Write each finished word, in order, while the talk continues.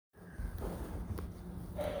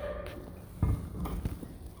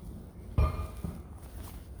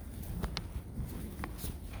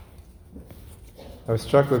I was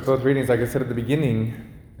struck with both readings, like I said at the beginning,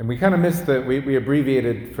 and we kind of missed that we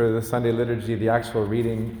abbreviated for the Sunday liturgy the actual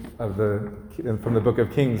reading of from the book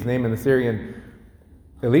of Kings. Naaman the Syrian,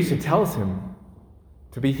 Elisha tells him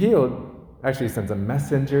to be healed. Actually, he sends a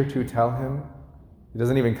messenger to tell him. He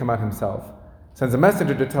doesn't even come out himself. Sends a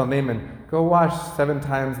messenger to tell Naaman, go wash 7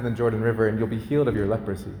 times in the Jordan River and you'll be healed of your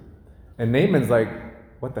leprosy. And Naaman's like,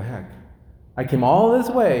 what the heck? I came all this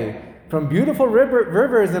way from beautiful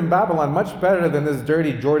rivers in Babylon, much better than this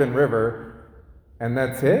dirty Jordan River, and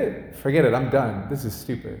that's it? Forget it, I'm done. This is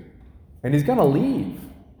stupid. And he's going to leave.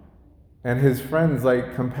 And his friends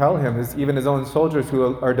compel him, even his own soldiers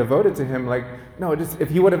who are devoted to him, no, just if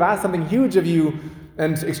he would have asked something huge of you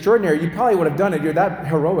and extraordinary, you probably would have done it. You're that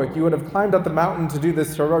heroic. You would have climbed up the mountain to do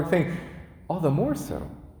this heroic thing. All the more so.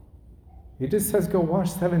 He just says, go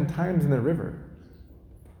wash 7 times in the river.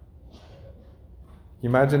 You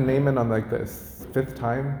imagine Naaman on this 5th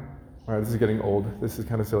time? All right, this is getting old. This is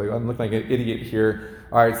kind of silly. I'm looking like an idiot here.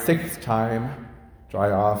 All right, 6th time. Dry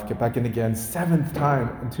off, get back in again. 7th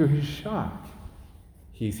time, and to his shock,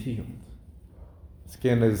 he's healed.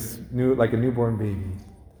 Skin is new, like a newborn baby.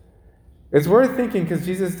 It's worth thinking because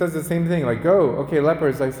Jesus does the same thing. Go, okay,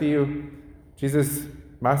 lepers, I see you. Jesus,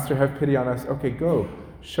 Master, have pity on us. Okay, go,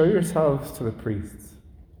 show yourselves to the priests.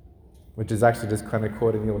 Which is actually just kind of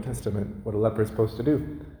quoting the Old Testament, what a leper is supposed to do.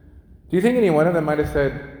 Do you think any one of them might have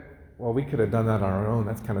said, well, we could have done that on our own.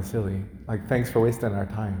 That's kind of silly. Thanks for wasting our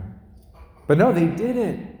time. But no, they did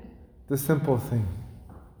it. The simple thing.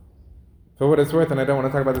 For what it's worth, and I don't want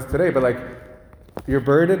to talk about this today, but you're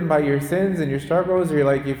burdened by your sins and your struggles, or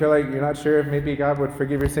you feel like you're not sure if maybe God would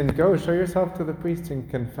forgive your sins, go show yourself to the priest in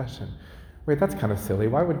confession. Wait, that's kind of silly.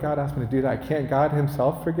 Why would God ask me to do that? Can't God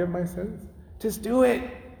himself forgive my sins? Just do it.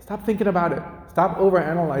 Stop thinking about it. Stop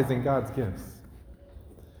overanalyzing God's gifts.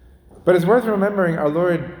 But it's worth remembering our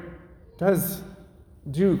Lord does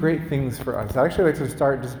do great things for us. I'd actually like to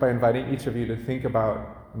start just by inviting each of you to think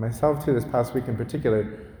about, and myself too this past week in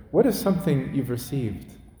particular, what is something you've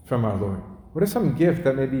received from our Lord? What is some gift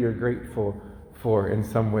that maybe you're grateful for in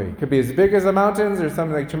some way? It could be as big as the mountains or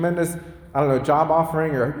something tremendous, job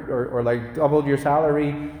offering or doubled your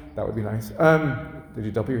salary. That would be nice. Did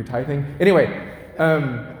you double your tithing? Anyway,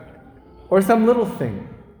 or some little thing,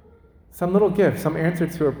 some little gift, some answer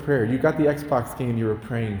to a prayer. You got the Xbox game you were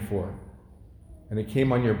praying for, and it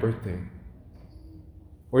came on your birthday.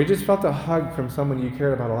 Or you just felt a hug from someone you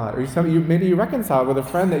cared about a lot. Or maybe you reconciled with a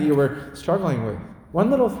friend that you were struggling with. One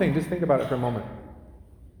little thing, just think about it for a moment.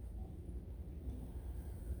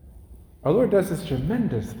 Our Lord does this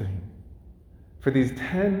tremendous thing for these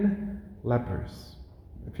 10 lepers.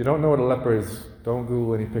 If you don't know what a leper is, don't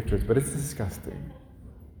Google any pictures, but it's disgusting.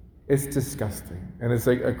 It's disgusting. And it's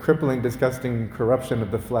a crippling, disgusting corruption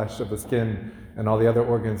of the flesh, of the skin, and all the other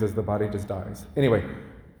organs as the body just dies. Anyway,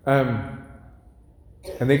 and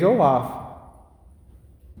they go off,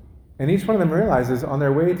 and each one of them realizes on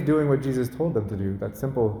their way to doing what Jesus told them to do, that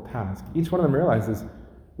simple task, each one of them realizes,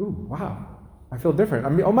 ooh, wow, I feel different.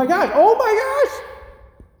 Oh my gosh!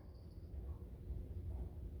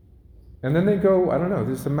 And then they go,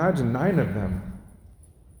 just imagine 9 of them.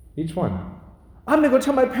 Each one. I'm going to go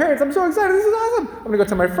tell my parents. I'm so excited. This is awesome. I'm going to go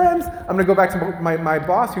tell my friends. I'm going to go back to my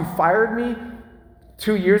boss who fired me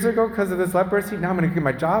 2 years ago because of this leprosy. Now I'm going to get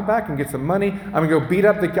my job back and get some money. I'm going to go beat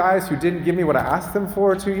up the guys who didn't give me what I asked them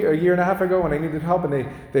for a year and a half ago when I needed help and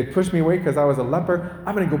they pushed me away because I was a leper.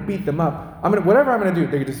 I'm going to go beat them up. Whatever I'm going to do,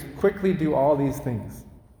 they could just quickly do all these things.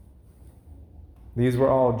 These were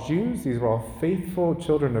all Jews. These were all faithful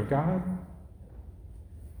children of God.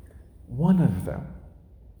 One of them,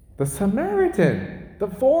 the Samaritan, the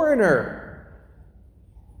foreigner.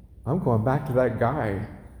 I'm going back to that guy.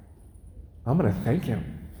 I'm going to thank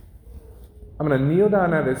him. I'm going to kneel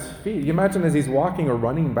down at his feet. You imagine as he's walking or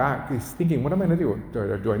running back, he's thinking, what am I going to do?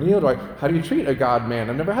 Do I kneel? How do you treat a God man?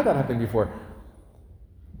 I've never had that happen before.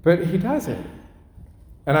 But he does it.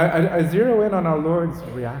 And I zero in on our Lord's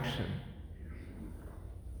reaction.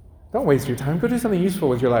 Don't waste your time. Go do something useful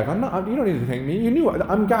with your life. You don't need to thank me. You knew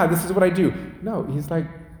I'm God. This is what I do. No, he's like,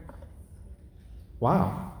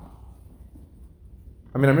 wow.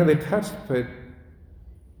 I'm really touched, but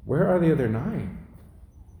where are the other 9?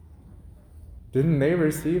 Didn't they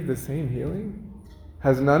receive the same healing?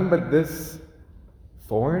 Has none but this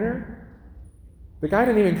foreigner? The guy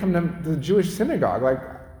didn't even come to the Jewish synagogue.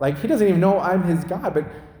 Like he doesn't even know I'm his God, but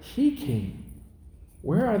he came.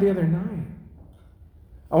 Where are the other 9?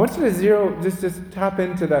 I want you to just tap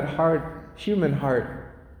into that heart, human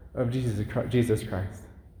heart of Jesus Christ.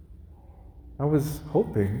 I was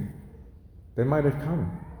hoping they might have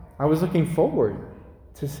come. I was looking forward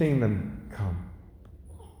to seeing them come.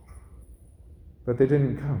 but they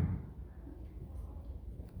didn't come.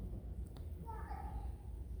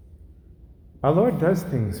 Our Lord does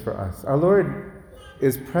things for us. Our Lord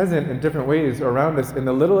is present in different ways around us, in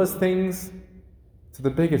the littlest things to the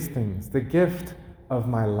biggest things. The gift of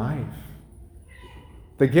my life,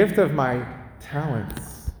 the gift of my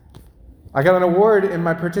talents. I got an award in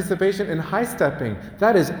my participation in high stepping.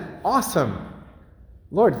 That is awesome.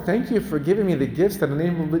 Lord, thank you for giving me the gifts that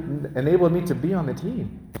enabled me to be on the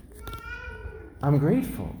team. I'm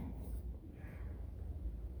grateful.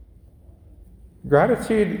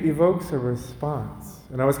 Gratitude evokes a response.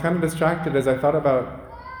 And I was kind of distracted as I thought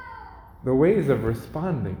about the ways of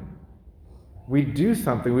responding. We do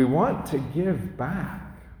something, we want to give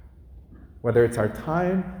back. Whether it's our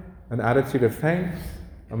time, an attitude of thanks,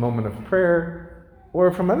 a moment of prayer,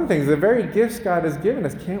 or from other things, the very gifts God has given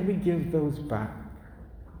us, can't we give those back?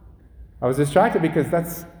 I was distracted because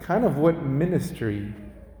that's kind of what ministry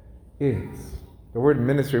is. The word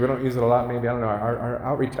ministry, we don't use it a lot, maybe, I don't know, our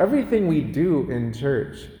outreach. Everything we do in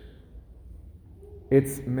church,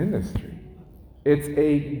 it's ministry. It's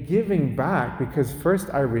a giving back because first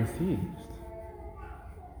I received.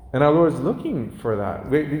 And our Lord's looking for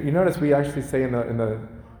that. You notice we actually say in the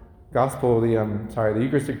gospel, the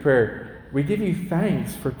Eucharistic prayer, we give you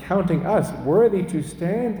thanks for counting us worthy to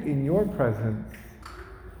stand in your presence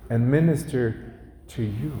and minister to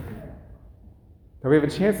you. That we have a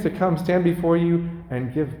chance to come, stand before you,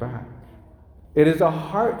 and give back. It is a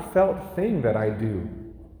heartfelt thing that I do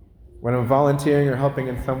when I'm volunteering or helping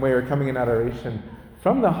in some way or coming in adoration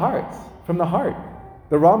from the heart.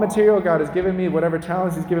 The raw material God has given me, whatever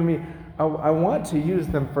talents He's given me, I want to use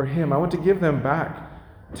them for Him. I want to give them back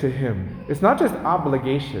to Him. It's not just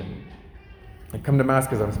obligation. I come to Mass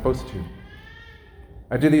because I'm supposed to.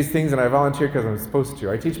 I do these things and I volunteer because I'm supposed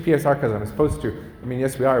to. I teach PSR because I'm supposed to. I mean,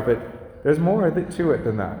 yes, we are, but there's more to it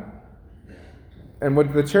than that. And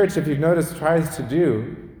what the church, if you've noticed, tries to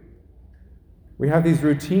do, we have these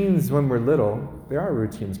routines when we're little. They are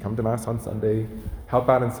routines. Come to Mass on Sunday, help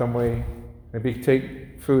out in some way, maybe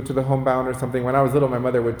take food to the homebound or something. When I was little, my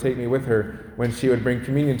mother would take me with her when she would bring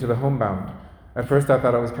communion to the homebound. At first, I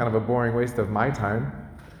thought it was kind of a boring waste of my time.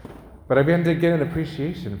 But I began to get an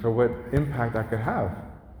appreciation for what impact I could have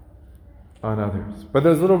on others. But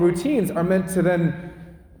those little routines are meant to then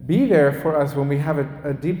be there for us when we have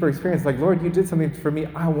a deeper experience. Like, Lord, you did something for me.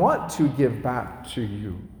 I want to give back to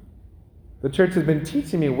you. The church has been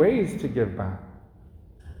teaching me ways to give back.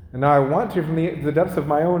 And now I want to from the depths of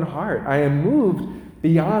my own heart. I am moved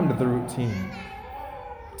beyond the routine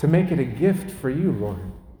to make it a gift for you, Lord.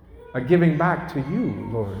 A giving back to you,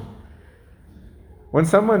 Lord. When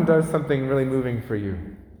someone does something really moving for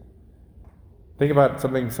you, think about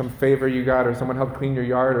some favor you got, or someone helped clean your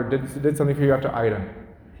yard, or did something for you after Ida.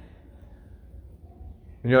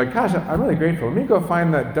 And you're like, gosh, I'm really grateful. Let me go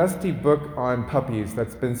find that dusty book on puppies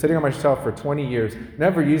that's been sitting on my shelf for 20 years,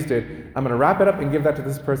 never used it. I'm going to wrap it up and give that to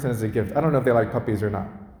this person as a gift. I don't know if they like puppies or not.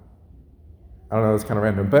 I don't know, it's kind of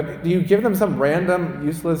random. But do you give them some random,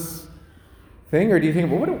 useless thing, or do you think,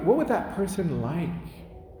 well, what would that person like?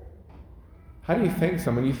 How do you thank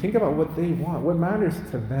someone? You think about what they want, what matters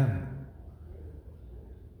to them.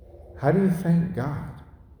 How do you thank God?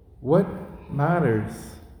 What matters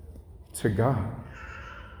to God?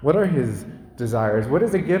 What are His desires? What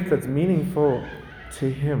is a gift that's meaningful to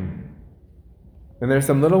Him? And there's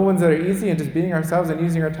some little ones that are easy and just being ourselves and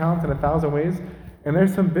using our talents in 1,000 ways, and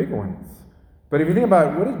there's some big ones. But if you think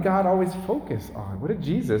about it, what did God always focus on? What did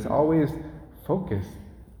Jesus always focus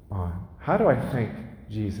on? How do I thank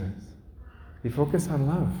Jesus? He focused on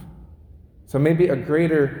love. So maybe a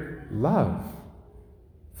greater love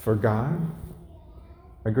for God,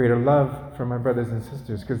 a greater love for my brothers and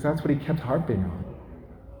sisters, because that's what He kept harping on.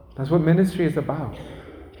 That's what ministry is about.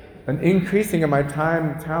 An increasing of my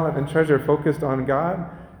time, talent, and treasure focused on God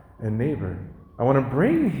and neighbor. I want to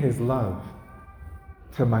bring His love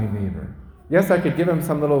to my neighbor. Yes, I could give him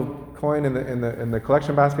some little coin in the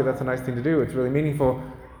collection basket. That's a nice thing to do. It's really meaningful.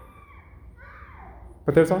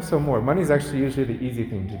 But there's also more. Money is actually usually the easy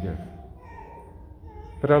thing to give.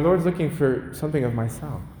 But our Lord's looking for something of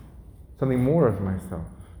myself, something more of myself.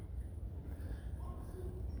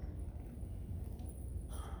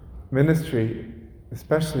 Ministry,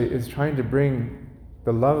 especially, is trying to bring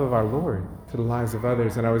the love of our Lord to the lives of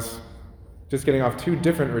others. And I was just getting off 2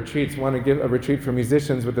 different retreats. One, a retreat for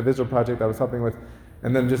musicians with the Visual Project I was helping with.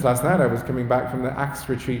 And then just last night I was coming back from the Acts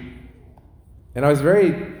retreat. And I was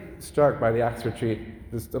very struck by the Acts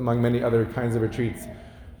retreat, just among many other kinds of retreats.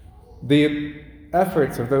 The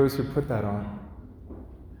efforts of those who put that on.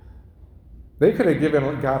 They could have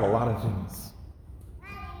given God a lot of things.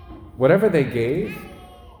 Whatever they gave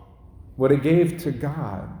what it gave to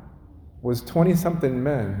God was 20-something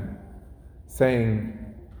men saying,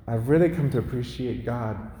 I've really come to appreciate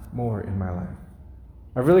God more in my life.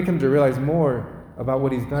 I've really come to realize more about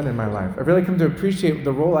what he's done in my life. I've really come to appreciate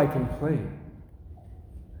the role I can play.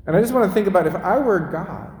 And I just want to think about if I were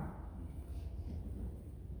God,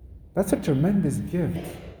 that's a tremendous gift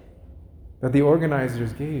that the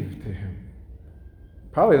organizers gave to him.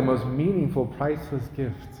 Probably the most meaningful, priceless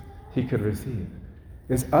gift he could receive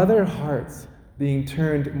is other hearts being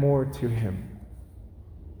turned more to him.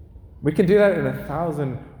 We can do that in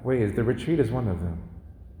 1,000 ways. The retreat is one of them.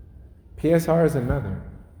 PSR is another.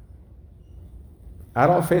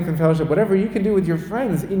 Adult faith and fellowship, whatever you can do with your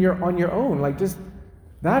friends on your own, like just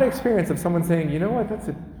that experience of someone saying, you know what,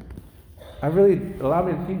 I really allowed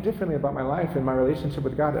me to think differently about my life and my relationship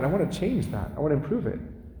with God, and I want to change that. I want to improve it.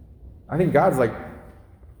 I think God's like,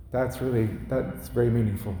 that's very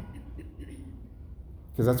meaningful.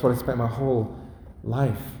 Because that's what I spent my whole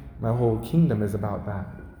life, my whole kingdom is about that.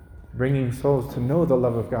 Bringing souls to know the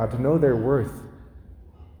love of God, to know their worth,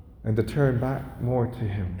 and to turn back more to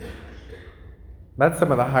him. That's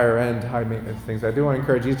some of the higher end, high maintenance things. I do want to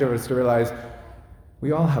encourage each of us to realize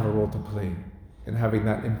we all have a role to play in having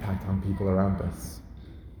that impact on people around us.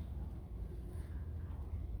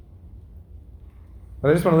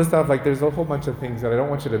 But I just want to list off, there's a whole bunch of things that I don't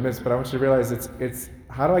want you to miss, but I want you to realize it's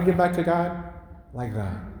how do I give back to God? Like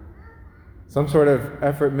that. Some sort of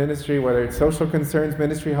effort ministry, whether it's social concerns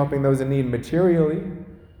ministry, helping those in need materially.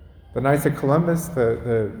 The Knights of Columbus,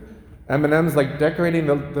 the M&Ms, decorating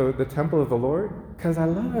the temple of the Lord, because I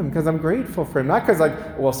love him, because I'm grateful for him. Not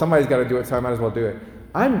because somebody's got to do it, so I might as well do it.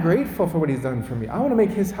 I'm grateful for what he's done for me. I want to make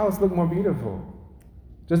his house look more beautiful.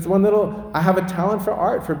 Just I have a talent for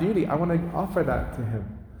art, for beauty. I want to offer that to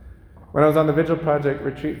him. When I was on the Vigil Project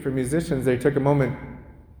retreat for musicians, they took a moment,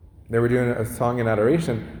 they were doing a song in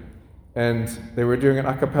adoration, and they were doing an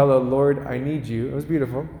a cappella, Lord, I Need You. It was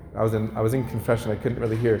beautiful. I was in confession, I couldn't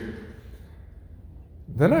really hear.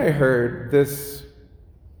 Then I heard this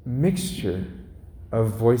mixture of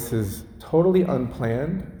voices, totally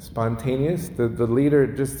unplanned, spontaneous. The leader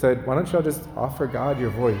just said, why don't y'all just offer God your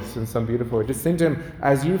voice in some beautiful way? Just sing to him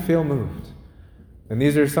as you feel moved. And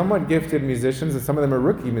these are somewhat gifted musicians, and some of them are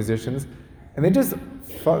rookie musicians, and they just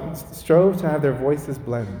strove to have their voices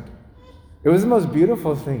blend. It was the most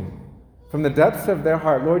beautiful thing. From the depths of their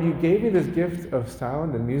heart, Lord, you gave me this gift of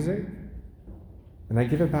sound and music, and I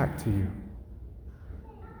give it back to you.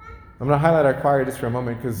 I'm going to highlight our choir just for a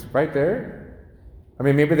moment, because right there,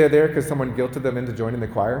 maybe they're there because someone guilted them into joining the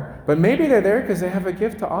choir, but maybe they're there because they have a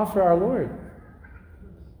gift to offer our Lord.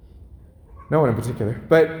 No one in particular,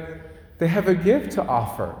 but they have a gift to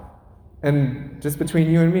offer. And just between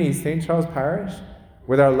you and me, St. Charles Parish,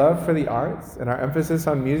 with our love for the arts and our emphasis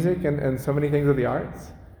on music and so many things of the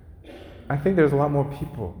arts, I think there's a lot more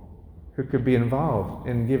people who could be involved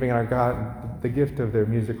in giving our God the gift of their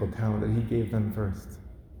musical talent that he gave them first.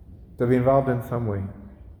 To be involved in some way.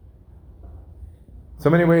 So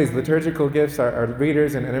many ways, liturgical gifts, our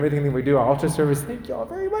readers, and everything that we do, our altar service, thank you all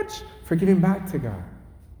very much for giving back to God.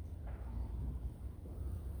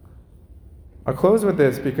 I'll close with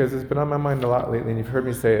this because it's been on my mind a lot lately, and you've heard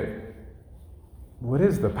me say it. What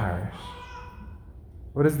is the parish?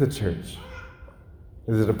 What is the church?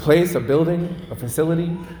 Is it a place, a building, a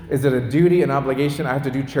facility? Is it a duty, an obligation? I have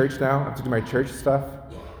to do church now. I have to do my church stuff.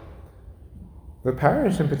 The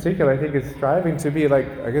parish in particular, I think, is striving to be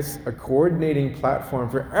a coordinating platform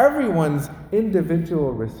for everyone's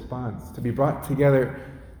individual response to be brought together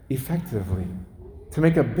effectively, to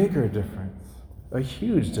make a bigger difference, a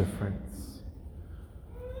huge difference.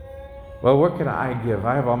 Well, what can I give?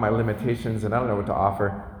 I have all my limitations and I don't know what to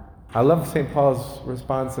offer. I love St. Paul's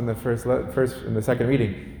response in the second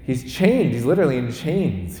reading. He's chained. He's literally in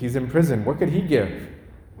chains. He's in prison. What could he give?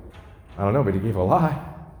 I don't know, but he gave a lot.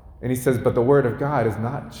 And he says, but the word of God is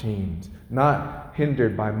not chained, not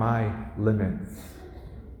hindered by my limits.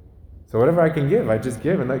 So whatever I can give, I just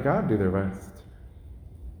give and let God do the rest.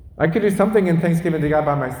 I could do something in thanksgiving to God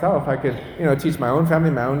by myself. I could, teach my own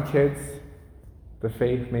family, my own kids, the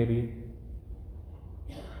faith maybe.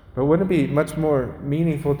 But wouldn't it be much more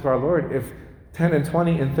meaningful to our Lord if 10 and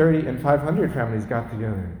 20 and 30 and 500 families got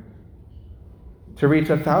together to reach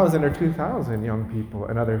 1,000 or 2,000 young people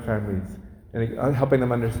and other families, and helping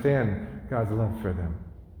them understand God's love for them?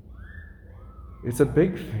 It's a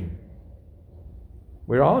big thing.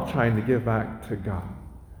 We're all trying to give back to God.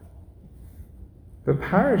 The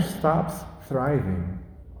parish stops thriving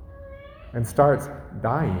and starts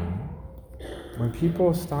dying when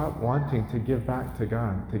people stop wanting to give back to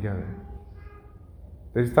God together.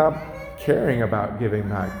 They stop caring about giving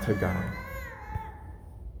back to God.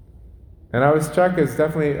 And I was struck as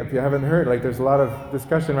definitely, if you haven't heard, like there's a lot of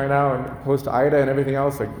discussion right now and post Ida and everything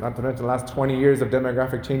else, like not to mention the last 20 years of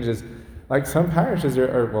demographic changes. Like some parishes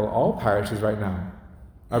well, all parishes right now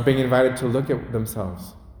are being invited to look at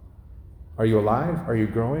themselves. Are you alive? Are you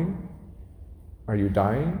growing? Are you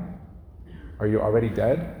dying? Are you already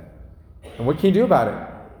dead? And what can you do about it?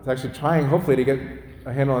 It's actually trying, hopefully, to get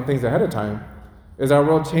a handle on things ahead of time. Is our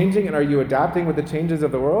world changing, and are you adapting with the changes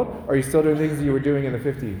of the world? Or are you still doing things that you were doing in the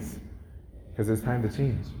 50s? Because it's time to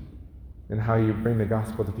change in how you bring the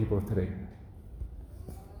gospel to people of today.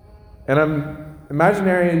 And I'm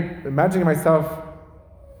imagining myself,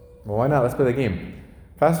 well, why not? Let's play the game.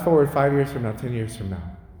 Fast forward 5 years from now, 10 years from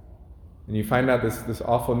now. And you find out this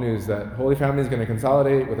awful news that Holy Family is going to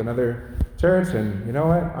consolidate with another church, and you know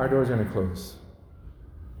what? Our doors are going to close.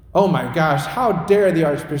 Oh my gosh, how dare the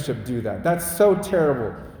Archbishop do that? That's so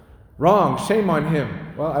terrible. Wrong, shame on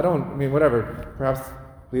him. Well, whatever. Perhaps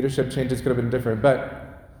leadership changes could have been different,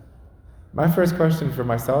 but my first question for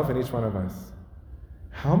myself and each one of us,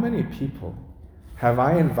 how many people have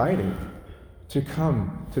I invited to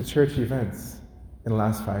come to church events in the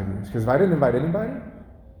last 5 years? Because if I didn't invite anybody,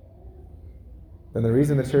 then the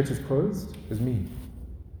reason the church is closed is me.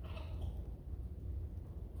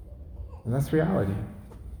 And that's reality.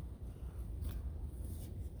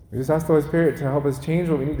 We just ask the Holy Spirit to help us change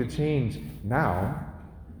what we need to change now,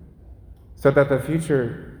 so that the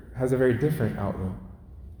future has a very different outlook,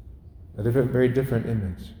 very different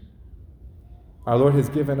image. Our Lord has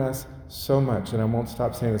given us so much, and I won't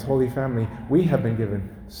stop saying this. Holy Family, we have been given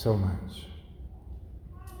so much.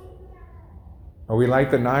 Are we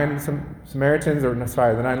like the 9 Samaritans, the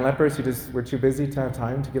 9 lepers who just were too busy to have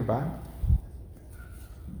time to give back?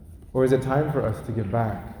 Or is it time for us to give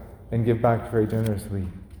back, and give back very generously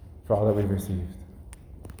for all that we've received?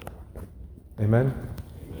 Amen?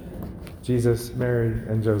 Jesus, Mary,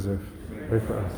 and Joseph, pray for us.